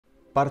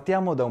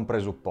Partiamo da un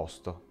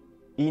presupposto.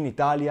 In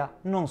Italia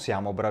non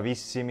siamo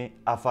bravissimi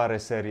a fare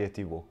serie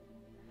TV.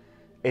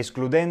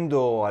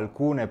 Escludendo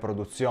alcune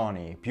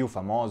produzioni più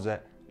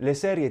famose, le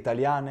serie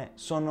italiane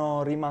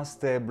sono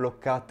rimaste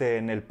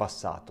bloccate nel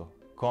passato,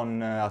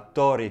 con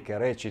attori che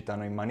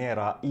recitano in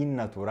maniera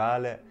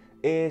innaturale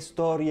e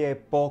storie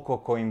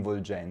poco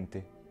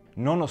coinvolgenti.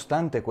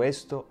 Nonostante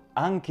questo,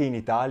 anche in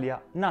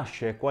Italia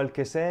nasce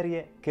qualche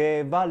serie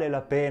che vale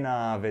la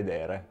pena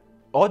vedere.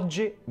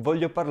 Oggi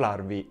voglio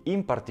parlarvi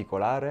in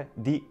particolare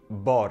di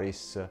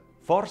Boris,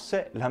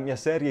 forse la mia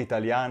serie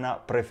italiana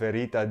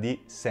preferita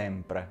di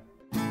sempre.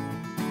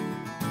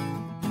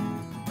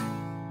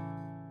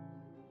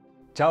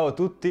 Ciao a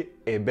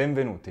tutti e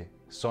benvenuti,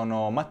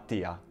 sono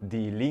Mattia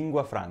di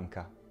Lingua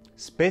Franca.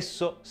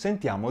 Spesso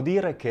sentiamo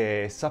dire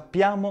che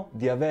sappiamo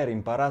di aver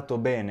imparato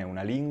bene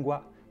una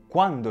lingua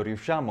quando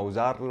riusciamo a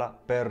usarla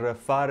per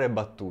fare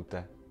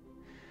battute.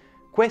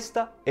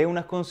 Questa è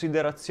una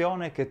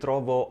considerazione che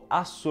trovo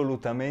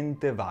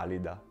assolutamente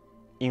valida.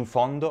 In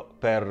fondo,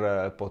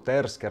 per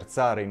poter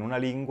scherzare in una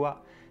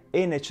lingua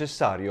è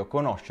necessario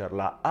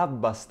conoscerla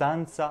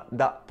abbastanza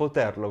da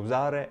poterla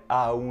usare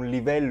a un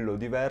livello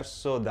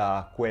diverso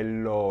da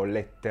quello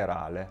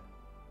letterale.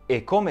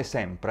 E come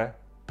sempre,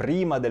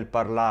 prima del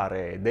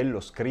parlare e dello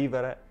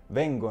scrivere,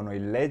 vengono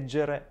il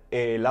leggere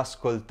e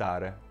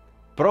l'ascoltare.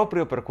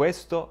 Proprio per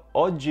questo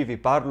oggi vi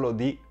parlo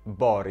di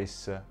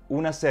Boris,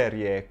 una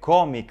serie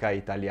comica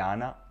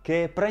italiana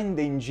che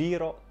prende in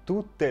giro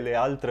tutte le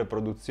altre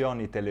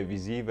produzioni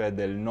televisive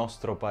del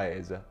nostro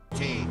paese.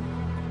 Sì.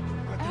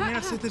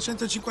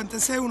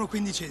 1756,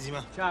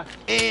 1/15. Ciao.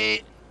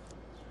 E...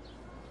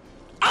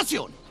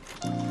 azione!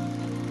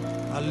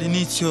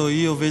 All'inizio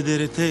io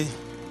vedere te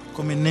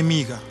come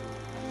nemica.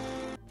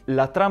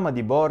 La trama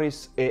di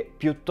Boris è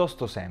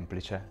piuttosto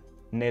semplice.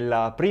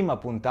 Nella prima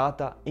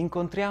puntata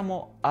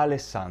incontriamo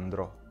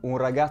Alessandro, un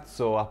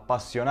ragazzo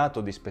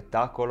appassionato di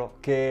spettacolo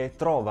che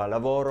trova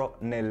lavoro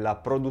nella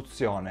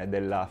produzione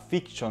della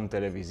fiction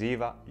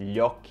televisiva Gli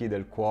occhi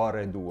del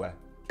cuore 2.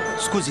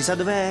 Scusi, sa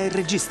dov'è il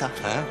regista?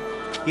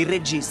 Il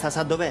regista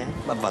sa dov'è?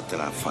 Ma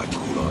vattene a far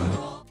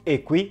culo,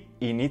 E qui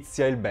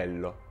inizia il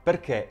bello,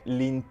 perché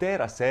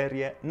l'intera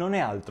serie non è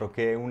altro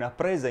che una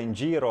presa in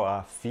giro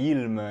a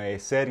film e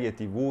serie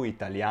TV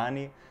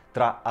italiani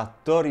tra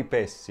attori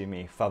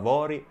pessimi,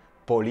 favori,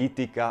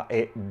 politica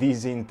e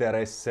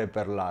disinteresse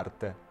per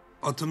l'arte.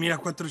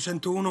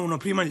 8401, uno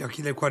prima, Gli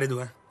occhi del cuore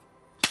 2.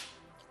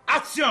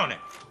 Azione!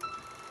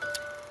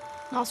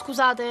 No,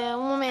 scusate,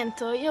 un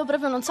momento, io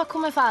proprio non so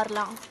come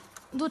farla.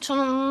 Duccio,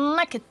 non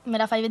è che me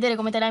la fai vedere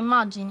come te la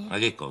immagini. Ma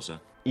che cosa?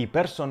 I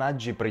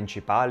personaggi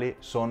principali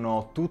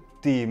sono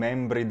tutti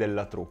membri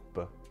della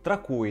troupe, tra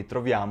cui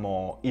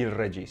troviamo il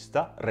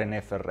regista, René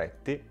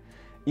Ferretti,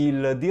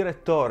 il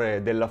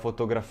direttore della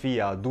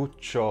fotografia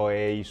Duccio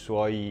e i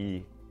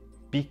suoi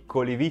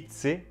piccoli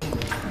vizi.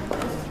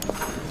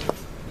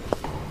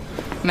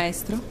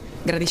 Maestro,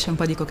 gradisce un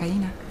po' di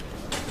cocaina?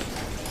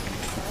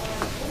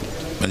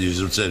 Ma dici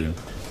sul serio?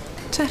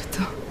 Certo.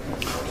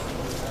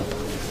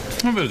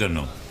 Ma perché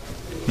no?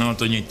 Una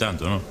volta ogni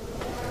tanto, no?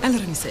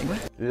 Allora mi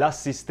segue.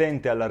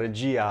 L'assistente alla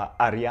regia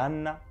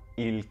Arianna,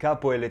 il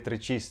capo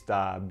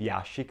elettricista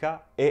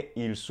Biascica e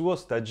il suo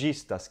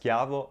stagista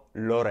schiavo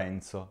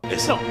Lorenzo.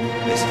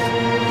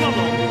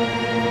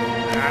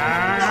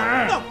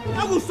 No,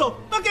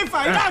 Augusto, ma che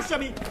fai?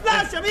 Lasciami,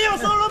 io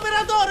sono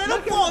l'operatore,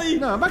 non puoi!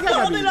 No, ma che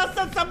no, capi? nella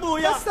stanza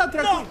buia! Ma sta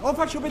tranquillo, no. lo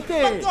faccio per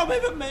te! Ma come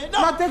per me? No!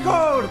 Ma te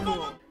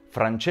cordo!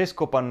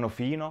 Francesco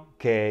Pannofino,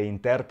 che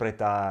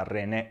interpreta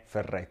René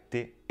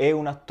Ferretti, è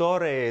un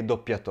attore e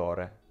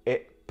doppiatore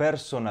e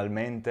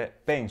personalmente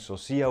penso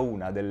sia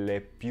una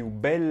delle più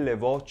belle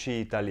voci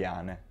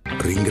italiane.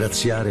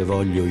 Ringraziare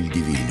voglio il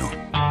divino,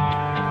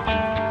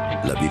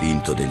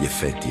 labirinto degli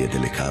effetti e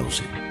delle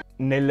cause.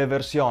 Nelle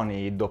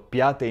versioni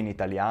doppiate in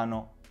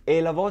italiano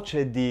è la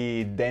voce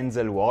di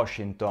Denzel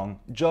Washington,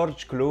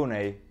 George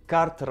Clooney,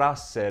 Kurt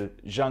Russell,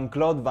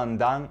 Jean-Claude Van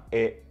Damme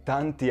e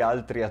tanti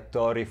altri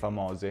attori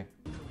famosi.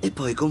 E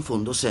poi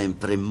confondo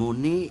sempre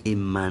Monet e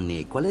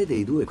Manet. Qual è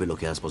dei due quello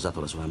che ha sposato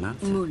la sua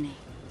amante?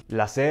 Monet.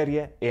 La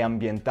serie è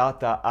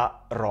ambientata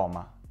a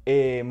Roma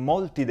e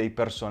molti dei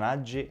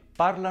personaggi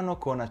parlano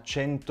con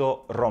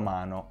accento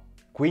romano,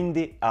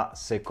 quindi a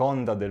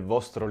seconda del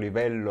vostro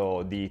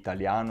livello di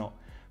italiano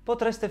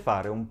potreste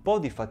fare un po'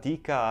 di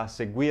fatica a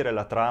seguire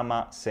la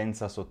trama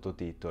senza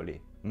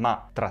sottotitoli.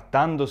 Ma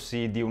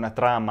trattandosi di una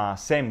trama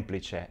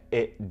semplice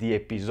e di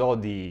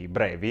episodi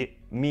brevi,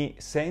 mi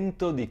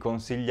sento di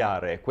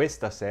consigliare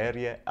questa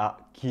serie a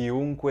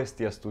chiunque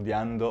stia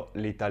studiando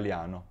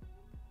l'italiano.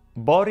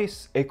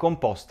 Boris è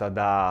composta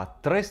da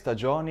 3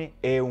 stagioni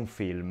e un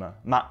film,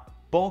 ma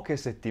poche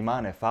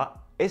settimane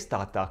fa è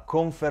stata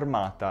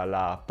confermata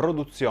la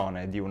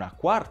produzione di una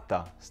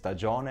 4ª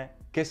stagione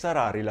che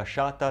sarà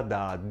rilasciata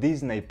da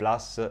Disney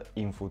Plus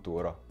in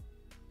futuro.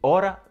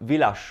 Ora vi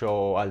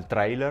lascio al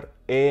trailer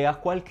e a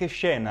qualche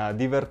scena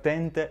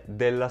divertente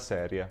della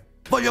serie.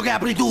 Voglio che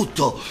apri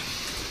tutto!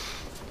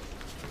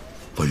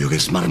 Voglio che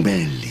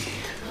smarmelli!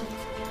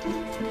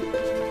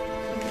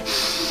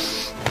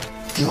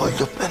 Ti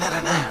voglio bene,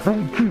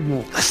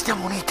 René.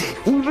 Restiamo uniti.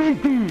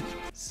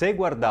 Se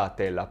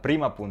guardate la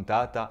prima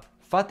puntata,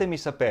 fatemi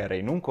sapere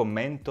in un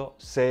commento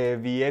se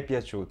vi è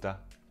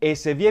piaciuta. E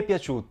se vi è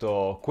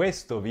piaciuto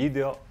questo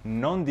video,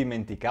 non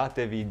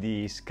dimenticatevi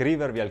di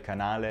iscrivervi al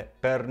canale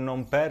per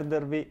non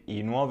perdervi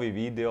i nuovi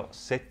video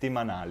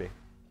settimanali.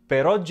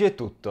 Per oggi è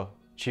tutto,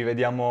 ci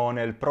vediamo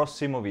nel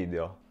prossimo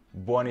video.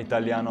 Buon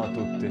italiano a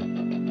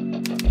tutti!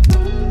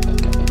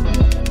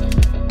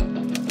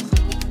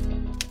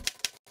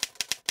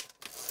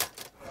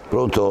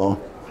 Pronto?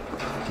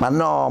 Ma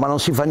no, ma non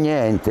si fa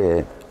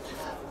niente.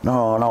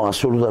 No, no,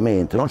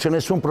 assolutamente. Non c'è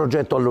nessun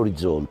progetto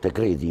all'orizzonte,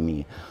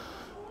 credimi.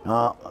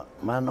 No,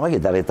 ma non è che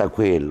dà retta a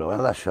quello, ma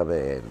lascia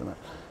perdere.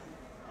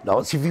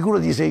 No, si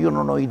figurati se io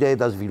non ho idee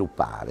da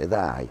sviluppare,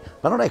 dai.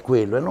 Ma non è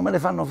quello, e non me le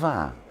fanno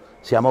fare.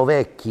 Siamo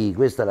vecchi,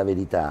 questa è la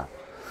verità.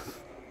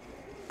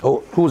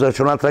 Oh, scusa,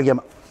 c'è un'altra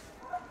chiamata.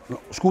 No,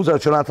 scusa,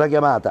 c'è un'altra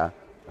chiamata.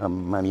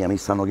 Mamma mia, mi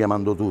stanno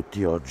chiamando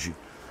tutti oggi.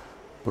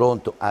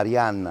 Pronto?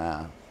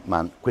 Arianna,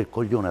 ma quel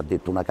coglione ha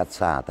detto una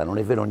cazzata, non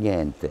è vero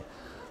niente.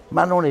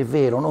 Ma non è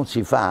vero, non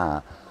si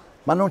fa.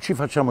 Ma non ci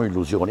facciamo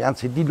illusioni,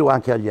 anzi dillo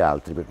anche agli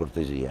altri per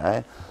cortesia,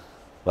 eh?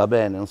 Va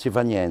bene, non si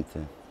fa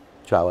niente.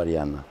 Ciao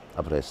Arianna,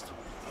 a presto.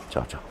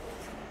 Ciao ciao.